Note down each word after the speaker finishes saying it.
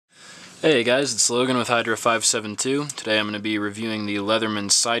Hey guys, it's Logan with Hydra 572. Today I'm going to be reviewing the Leatherman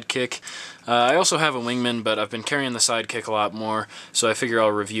Sidekick. I also have a Wingman, but I've been carrying the Sidekick a lot more, so I figure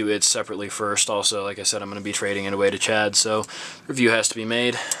I'll review it separately first. Also, like I said, I'm going to be trading it away to Chad, so review has to be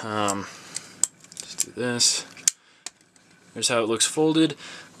made. Let's do this. Here's how it looks folded.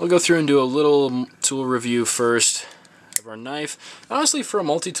 We'll go through and do a little tool review first of our knife. Honestly, for a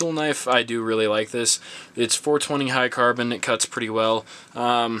multi-tool knife, I do really like this. It's 420 high carbon, it cuts pretty well.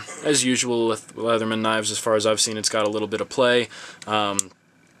 As usual with Leatherman knives, as far as I've seen, it's got a little bit of play,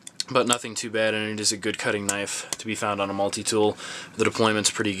 but nothing too bad, and it is a good cutting knife to be found on a multi-tool. The deployment's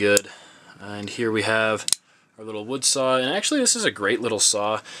pretty good. And here we have our little wood saw, and actually this is a great little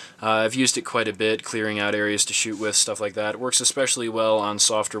saw. I've used it quite a bit, clearing out areas to shoot with, stuff like that. It works especially well on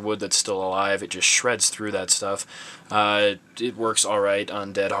softer wood that's still alive. It just shreds through that stuff. It works alright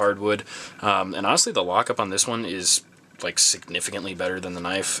on dead hardwood, and honestly the lockup on this one is like significantly better than the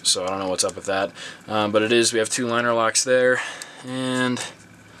knife, so I don't know what's up with that. But it is, we have two liner locks there, and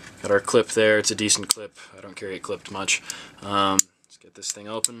got our clip there. It's a decent clip. I don't carry it clipped much. Let's get this thing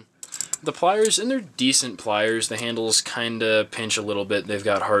open. The pliers, and they're decent pliers. The handles kind of pinch a little bit. They've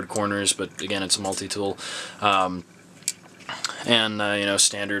got hard corners, but again, it's a multi-tool. You know,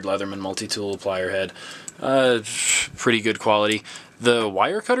 standard Leatherman multi-tool plier head. Pretty good quality. The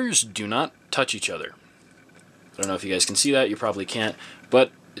wire cutters do not touch each other. I don't know if you guys can see that. You probably can't,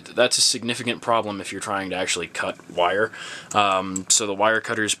 but that's a significant problem if you're trying to actually cut wire. So the wire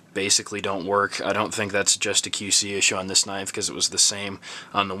cutters basically don't work. I don't think that's just a QC issue on this knife, because it was the same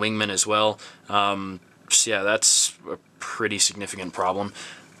on the Wingman as well. So yeah, that's a pretty significant problem.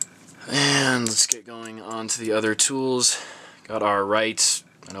 And let's get going on to the other tools. Got our right,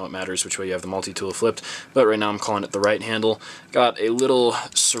 I know it matters which way you have the multi-tool flipped, but right now I'm calling it the right handle. Got a little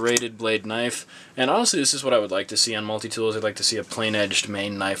serrated blade knife, and honestly this is what I would like to see on multi-tools. I'd like to see a plain-edged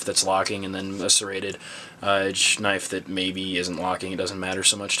main knife that's locking, and then a serrated edge knife that maybe isn't locking. It doesn't matter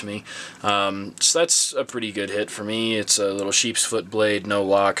so much to me. So that's a pretty good hit for me. It's a little sheep's foot blade, no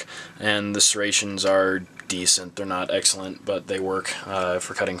lock, and the serrations are decent. They're not excellent, but they work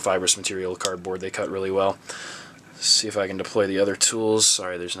for cutting fibrous material, cardboard. They cut really well. See if I can deploy the other tools.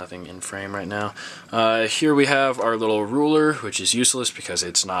 Sorry, there's nothing in frame right now. Here we have our little ruler, which is useless because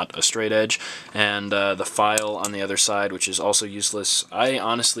it's not a straight edge, and the file on the other side, which is also useless. I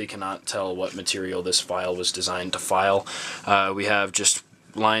honestly cannot tell what material this file was designed to file. We have just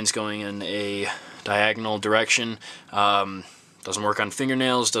lines going in a diagonal direction. Doesn't work on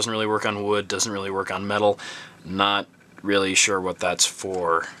fingernails, doesn't really work on wood, doesn't really work on metal. Not really sure what that's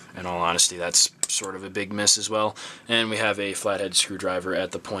for. In all honesty, that's sort of a big miss as well. And we have a flathead screwdriver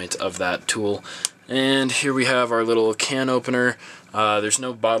at the point of that tool. And here we have our little can opener. There's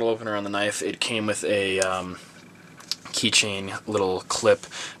no bottle opener on the knife. It came with a keychain little clip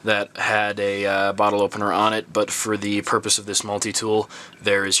that had a bottle opener on it, but for the purpose of this multi-tool,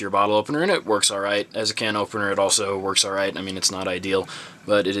 there is your bottle opener, and it works alright. As a can opener, it also works alright. I mean, it's not ideal,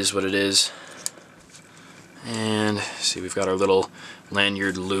 but it is what it is. And see, we've got our little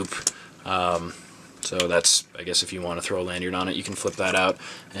lanyard loop. So that's, I guess if you want to throw a lanyard on it, you can flip that out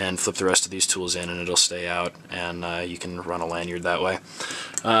and flip the rest of these tools in, and it'll stay out, and you can run a lanyard that way.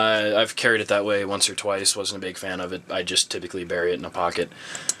 I've carried it that way once or twice, wasn't a big fan of it. I just typically bury it in a pocket.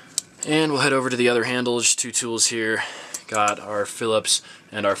 And we'll head over to the other handles. Two tools here. Got our Phillips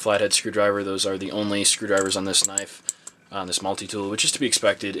and our flathead screwdriver. Those are the only screwdrivers on this knife, on this multi-tool, which is to be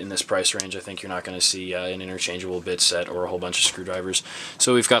expected in this price range. I think you're not going to see an interchangeable bit set or a whole bunch of screwdrivers.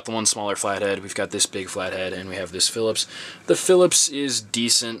 So we've got the one smaller flathead, we've got this big flathead, and we have this Phillips. The Phillips is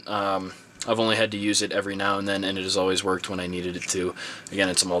decent. I've only had to use it every now and then, and it has always worked when I needed it to. Again,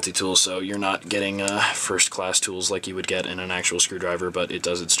 it's a multi-tool, so you're not getting first-class tools like you would get in an actual screwdriver, but it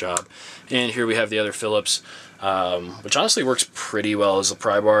does its job. And here we have the other Phillips, which honestly works pretty well as a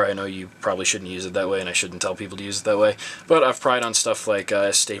pry bar. I know you probably shouldn't use it that way, and I shouldn't tell people to use it that way, but I've pried on stuff like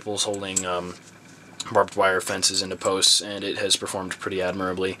staples holding barbed wire fences into posts, and it has performed pretty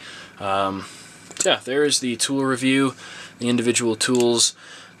admirably. Yeah, there is the tool review, the individual tools.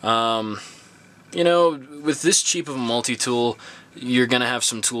 You know, with this cheap of a multi-tool, you're going to have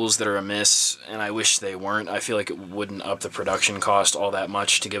some tools that are amiss, and I wish they weren't. I feel like it wouldn't up the production cost all that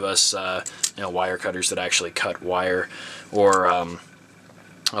much to give us, you know, wire cutters that actually cut wire, or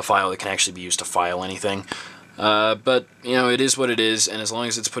a file that can actually be used to file anything. But, you know, it is what it is, and as long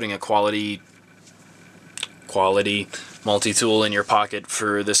as it's putting a quality quality multi-tool in your pocket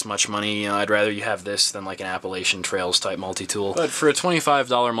for this much money. You know, I'd rather you have this than like an Appalachian Trails type multi-tool. But for a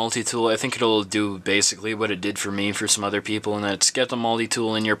 $25 multi-tool, I think it'll do basically what it did for me for some other people, and that's get the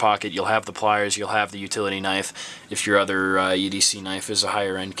multi-tool in your pocket. You'll have the pliers, you'll have the utility knife. If your other EDC knife is a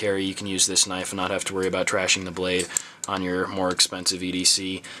higher end carry, you can use this knife and not have to worry about trashing the blade on your more expensive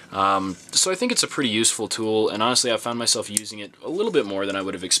EDC. So I think it's a pretty useful tool, and honestly I found myself using it a little bit more than I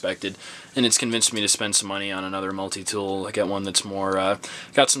would have expected, and it's convinced me to spend some money on another multi-tool. I get one that's more,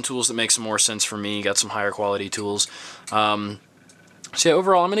 got some tools that make some more sense for me, got some higher quality tools. So yeah,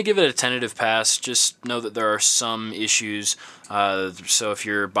 overall I'm going to give it a tentative pass. Just know that there are some issues, so if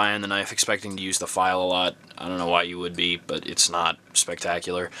you're buying the knife expecting to use the file a lot, I don't know why you would be, but it's not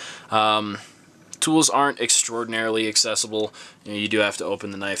spectacular. Tools aren't extraordinarily accessible. You know, you do have to open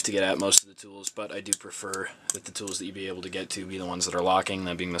the knife to get at most of the tools, but I do prefer that the tools that you'd be able to get to be the ones that are locking,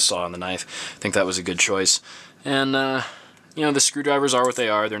 that being the saw and the knife. I think that was a good choice. And, you know, the screwdrivers are what they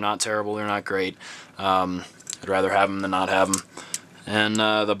are. They're not terrible. They're not great. I'd rather have them than not have them. And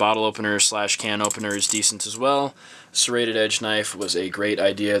the bottle opener / can opener is decent as well. Serrated edge knife was a great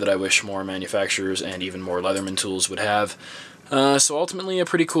idea that I wish more manufacturers and even more Leatherman tools would have. So ultimately a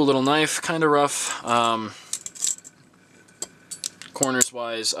pretty cool little knife, kind of rough. Corners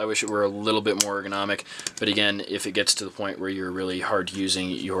wise, I wish it were a little bit more ergonomic, but again, if it gets to the point where you're really hard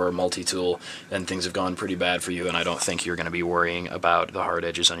using your multi-tool, then things have gone pretty bad for you, and I don't think you're going to be worrying about the hard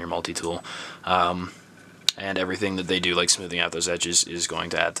edges on your multi-tool. And everything that they do, like smoothing out those edges, is going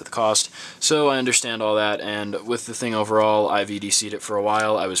to add to the cost. So I understand all that, and with the thing overall, I've EDC'd it for a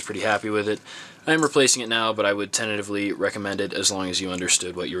while. I was pretty happy with it. I'm replacing it now, but I would tentatively recommend it as long as you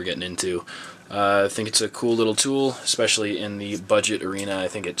understood what you were getting into. I think it's a cool little tool, especially in the budget arena. I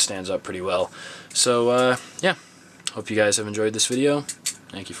think it stands up pretty well. So, yeah, hope you guys have enjoyed this video.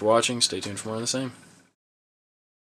 Thank you for watching. Stay tuned for more of the same.